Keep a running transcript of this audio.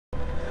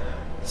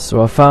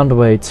So I found a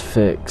way to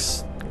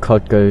fix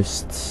COD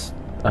Ghosts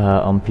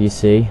on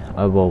PC,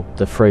 well,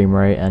 the frame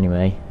rate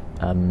anyway,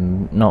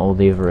 not all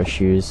the other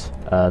issues.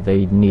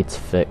 They need to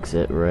fix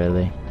it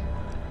really,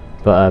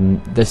 but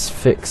this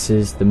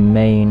fixes the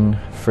main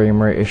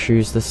frame rate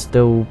issues. There's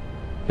still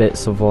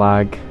bits of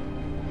lag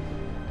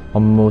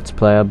on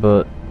multiplayer,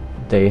 but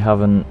they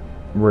haven't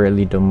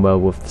really done well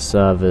with the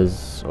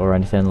servers or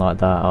anything like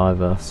that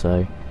either,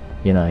 so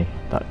you know,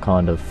 that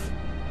kind of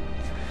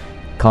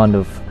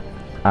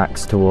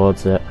acts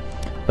towards it.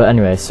 But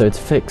anyway, so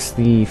to fix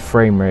the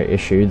frame rate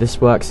issue,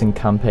 this works in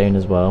campaign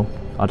as well.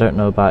 I don't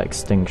know about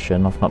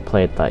extinction, I've not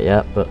played that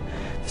yet, but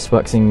this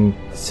works in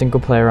single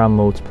player and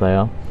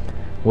multiplayer.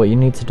 What you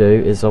need to do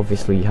is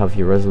obviously you have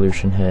your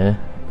resolution here,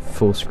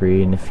 full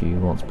screen if you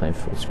want to play in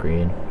full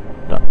screen,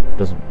 that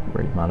doesn't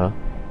really matter.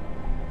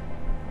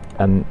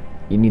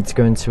 You need to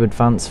go into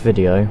advanced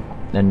video,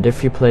 and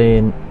if you're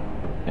playing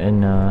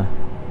in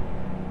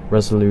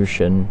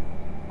resolution,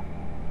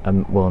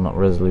 well, not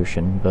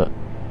resolution, but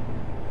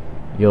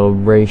your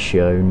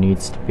ratio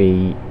needs to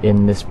be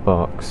in this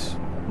box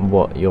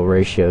what your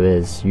ratio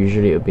is.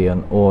 Usually it would be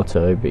on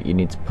auto, but you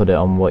need to put it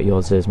on what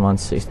yours is.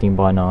 Mine's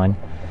 16:9,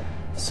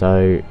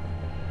 so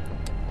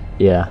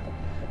yeah.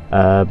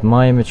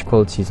 My image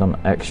quality is on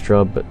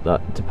extra, but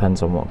that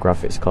depends on what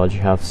graphics card you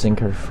have.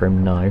 Sync every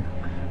frame, no.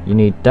 You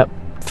need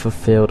depth of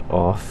field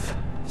off,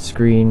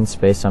 screen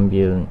space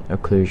ambient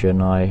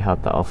occlusion, I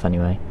had that off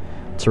anyway,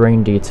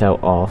 terrain detail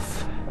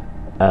off,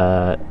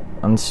 I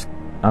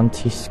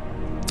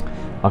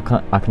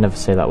can never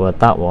say that word,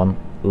 that one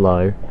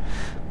low,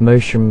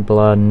 motion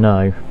blur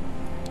no,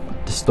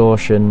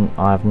 distortion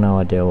I have no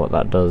idea what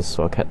that does,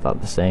 so I kept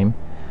that the same.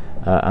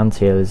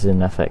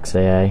 Anti-aliasing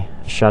FXAA,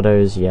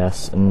 shadows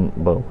yes, and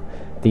well,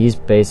 these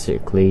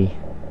basically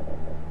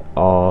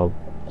are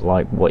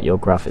like what your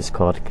graphics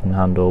card can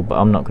handle, but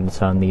I'm not going to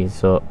turn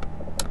these up.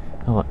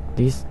 Oh,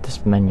 this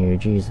menu,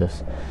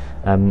 Jesus.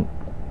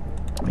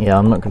 Yeah,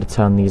 I'm not going to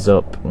turn these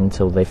up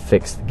until they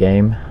fix the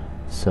game,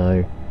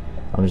 so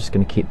I'm just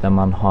going to keep them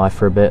on high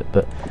for a bit.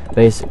 But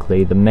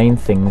basically the main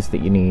things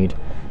that you need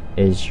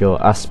is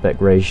your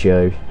aspect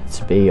ratio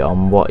to be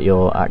on what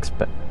your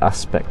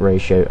aspect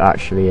ratio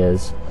actually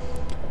is,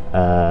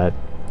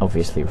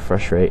 obviously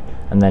refresh rate,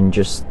 and then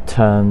just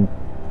turn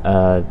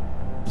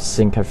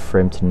sync every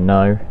frame to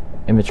no,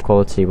 image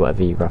quality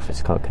whatever your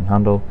graphics card can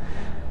handle,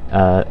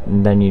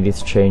 and then you need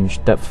to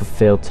change depth of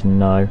field to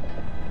no,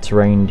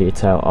 terrain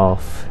detail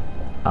off,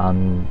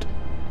 and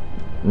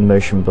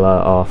motion blur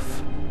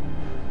off,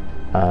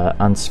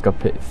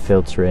 anti-scopic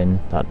filtering,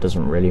 that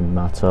doesn't really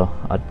matter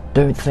I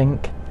don't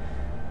think,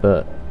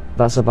 but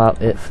that's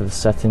about it for the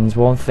settings.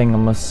 One thing I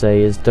must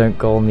say is don't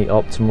go on the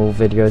optimal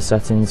video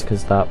settings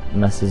because that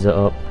messes it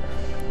up.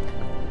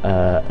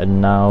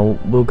 And now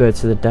we'll go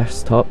to the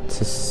desktop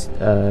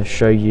to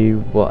show you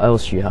what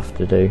else you have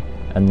to do,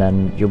 and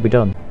then you'll be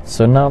done.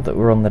 So now that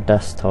we're on the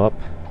desktop,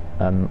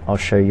 I'll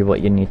show you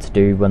what you need to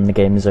do when the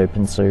game is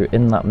open. So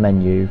in that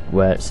menu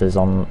where it says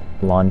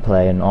online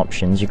play and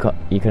options, you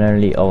can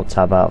only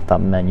ALT+TAB out of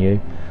that menu,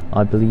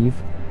 I believe.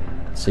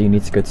 So you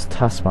need to go to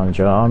Task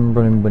Manager. I'm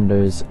running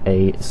Windows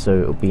 8, so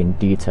it'll be in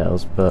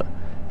details, but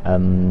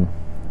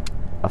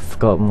I've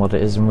forgotten what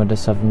it is in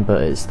Windows 7,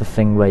 but it's the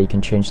thing where you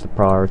can change the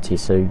priority,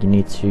 so you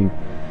need to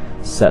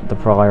set the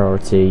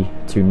priority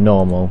to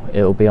normal.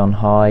 It'll be on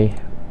high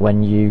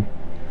when you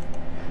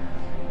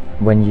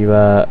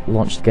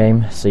launch the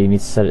game, so you need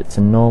to set it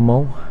to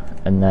normal,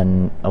 and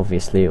then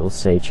obviously it will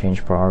say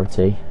change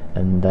priority,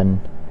 and then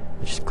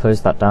you just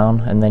close that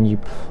down and then you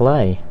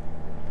play.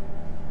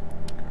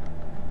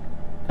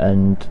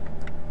 And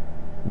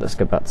let's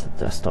go back to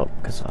the desktop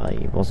because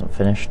I wasn't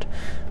finished.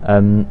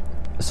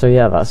 So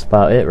yeah, that's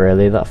about it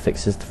really. That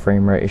fixes the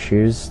frame rate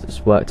issues.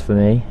 It's worked for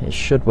me, it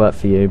should work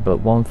for you, but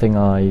one thing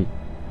I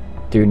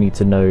do need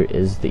to know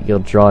is that your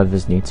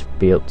drivers need to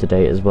be up to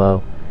date as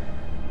well,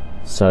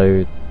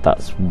 so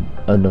that's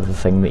another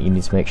thing that you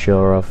need to make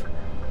sure of.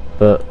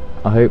 But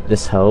I hope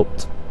this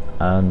helped,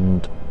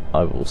 and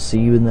I will see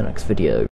you in the next video.